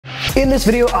In this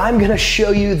video, I'm gonna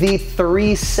show you the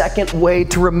 3-second way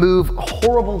to remove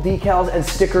horrible decals and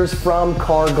stickers from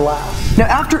car glass. Now,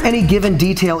 after any given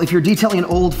detail, if you're detailing an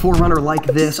old 4Runner like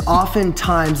this,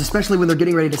 oftentimes, especially when they're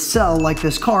getting ready to sell like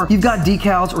this car, you've got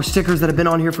decals or stickers that have been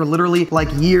on here for literally like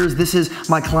years. This is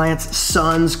my client's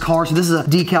son's car, so this is a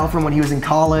decal from when he was in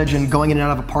college and going in and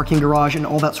out of a parking garage and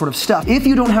all that sort of stuff. If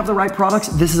you don't have the right products,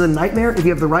 this is a nightmare. If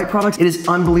you have the right products, it is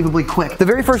unbelievably quick. The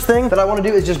very first thing that I wanna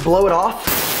do is just blow it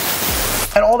off.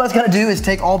 And all that's gonna do is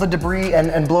take all the debris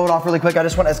and blow it off really quick. I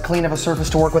just want as clean of a surface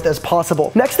to work with as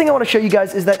possible. Next thing I wanna show you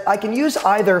guys is that I can use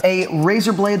either a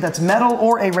razor blade that's metal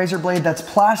or a razor blade that's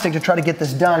plastic to try to get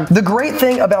this done. The great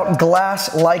thing about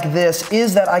glass like this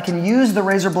is that I can use the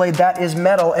razor blade that is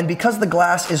metal, and because the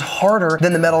glass is harder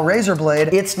than the metal razor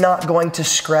blade, it's not going to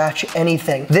scratch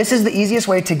anything. This is the easiest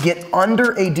way to get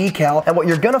under a decal, and what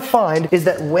you're gonna find is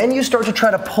that when you start to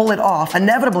try to pull it off,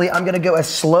 inevitably I'm gonna go as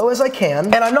slow as I can,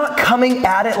 and I'm not coming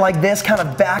at it like this, kind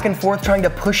of back and forth trying to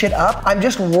push it up. I'm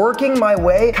just working my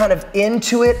way kind of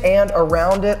into it and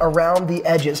around it, around the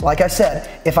edges. Like I said,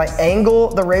 if I angle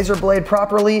the razor blade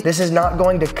properly, this is not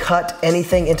going to cut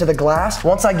anything into the glass.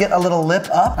 Once I get a little lip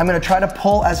up, I'm gonna try to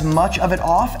pull as much of it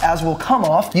off as will come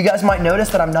off. You guys might notice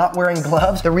that I'm not wearing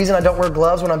gloves. The reason I don't wear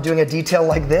gloves when I'm doing a detail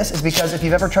like this is because if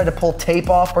you've ever tried to pull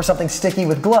tape off or something sticky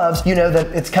with gloves, you know that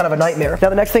it's kind of a nightmare. Now,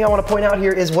 the next thing I wanna point out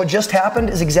here is what just happened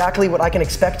is exactly what I can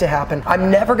expect to happen. I'm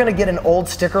never gonna get an old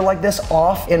sticker like this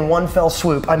off in one fell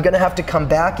swoop. I'm gonna have to come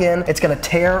back in, it's gonna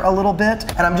tear a little bit,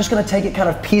 and I'm just gonna take it kind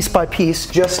of piece by piece,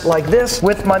 just like this,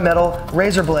 with my metal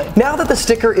razor blade. Now that the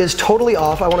sticker is totally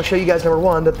off, I wanna show you guys, number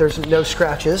one, that there's no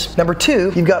scratches. Number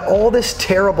two, you've got all this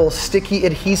terrible sticky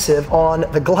adhesive on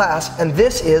the glass, and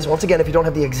this is, once again, if you don't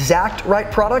have the exact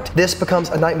right product, this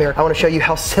becomes a nightmare. I wanna show you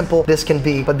how simple this can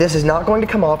be, but this is not going to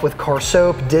come off with car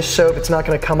soap, dish soap. It's not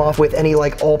gonna come off with any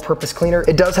like all-purpose cleaner.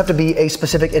 It does have to be a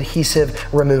specific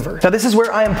adhesive remover. Now, this is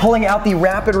where I am pulling out the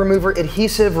Rapid Remover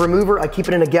adhesive remover. I keep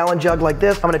it in a gallon jug like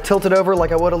this. I'm gonna tilt it over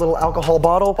like I would a little alcohol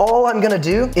bottle. All I'm gonna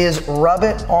do is rub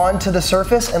it onto the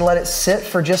surface and let it sit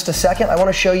for just a second. I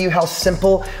wanna show you how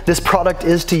simple this product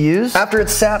is to use. After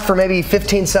it's sat for maybe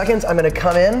 15 seconds, I'm gonna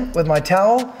come in with my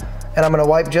towel, and I'm gonna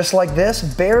wipe just like this,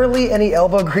 barely any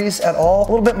elbow grease at all. A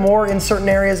little bit more in certain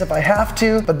areas if I have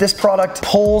to, but this product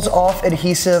pulls off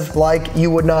adhesive like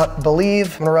you would not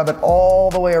believe. I'm gonna rub it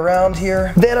all the way around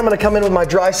here. Then I'm gonna come in with my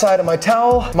dry side of my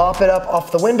towel, mop it up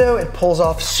off the window. It pulls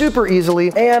off super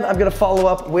easily, and I'm gonna follow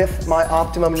up with my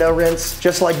Optimum No Rinse,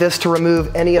 just like this, to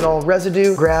remove any and all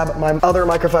residue. Grab my other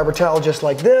microfiber towel just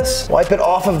like this, wipe it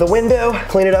off of the window,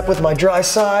 clean it up with my dry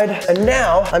side, and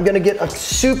now I'm gonna get a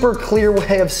super clear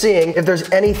way of seeing if there's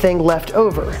anything left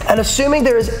over. And assuming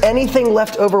there is anything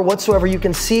left over whatsoever, you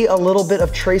can see a little bit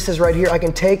of traces right here. I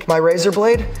can take my razor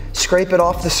blade, scrape it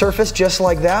off the surface just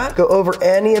like that, go over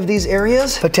any of these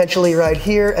areas, potentially right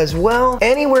here as well.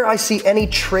 Anywhere I see any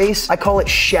trace, I call it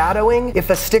shadowing. If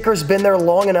a sticker's been there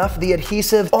long enough, the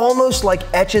adhesive almost like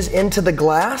etches into the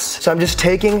glass. So I'm just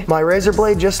taking my razor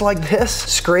blade just like this,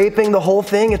 scraping the whole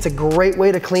thing. It's a great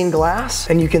way to clean glass.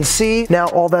 And you can see now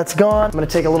all that's gone. I'm gonna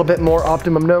take a little bit more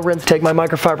Optimum No Rinse, take my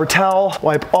microfiber towel,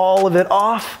 wipe all of it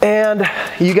off, and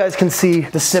you guys can see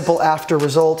the simple after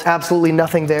result. Absolutely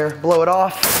nothing there. Blow it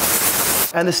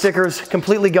off, and the sticker's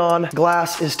completely gone.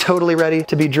 Glass is totally ready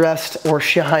to be dressed or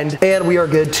shined, and we are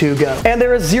good to go. And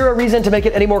there is zero reason to make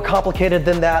it any more complicated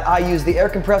than that. I use the air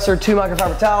compressor, 2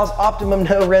 microfiber towels, Optimum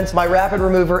No Rinse, my Rapid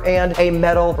Remover, and a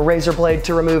metal razor blade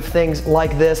to remove things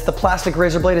like this. The plastic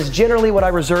razor blade is generally what I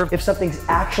reserve if something's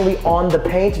actually on the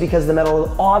paint, because the metal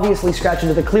will obviously scratch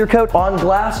into the clear coat. On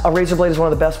glass, a razor blade is one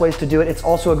of the best ways to do it. It's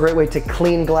also a great way to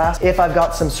clean glass. If I've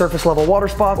got some surface level water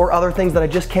spots or other things that I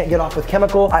just can't get off with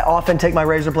chemical, I often take my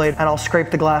razor blade and I'll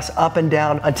scrape the glass up and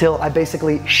down until I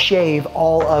basically shave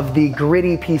all of the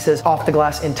gritty pieces off the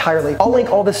glass entirely. I'll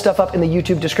link all this stuff up in the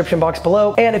YouTube description box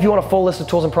below, and if you want a full list of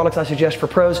tools and products I suggest for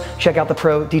pros, check out the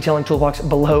Pro Detailing Toolbox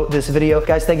below this video.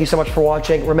 Guys, thank you so much for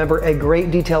watching. Remember, a great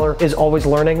detailer is always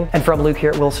learning, and from Luke here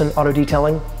at Wilson Auto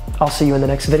Detailing, I'll see you in the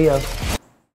next video.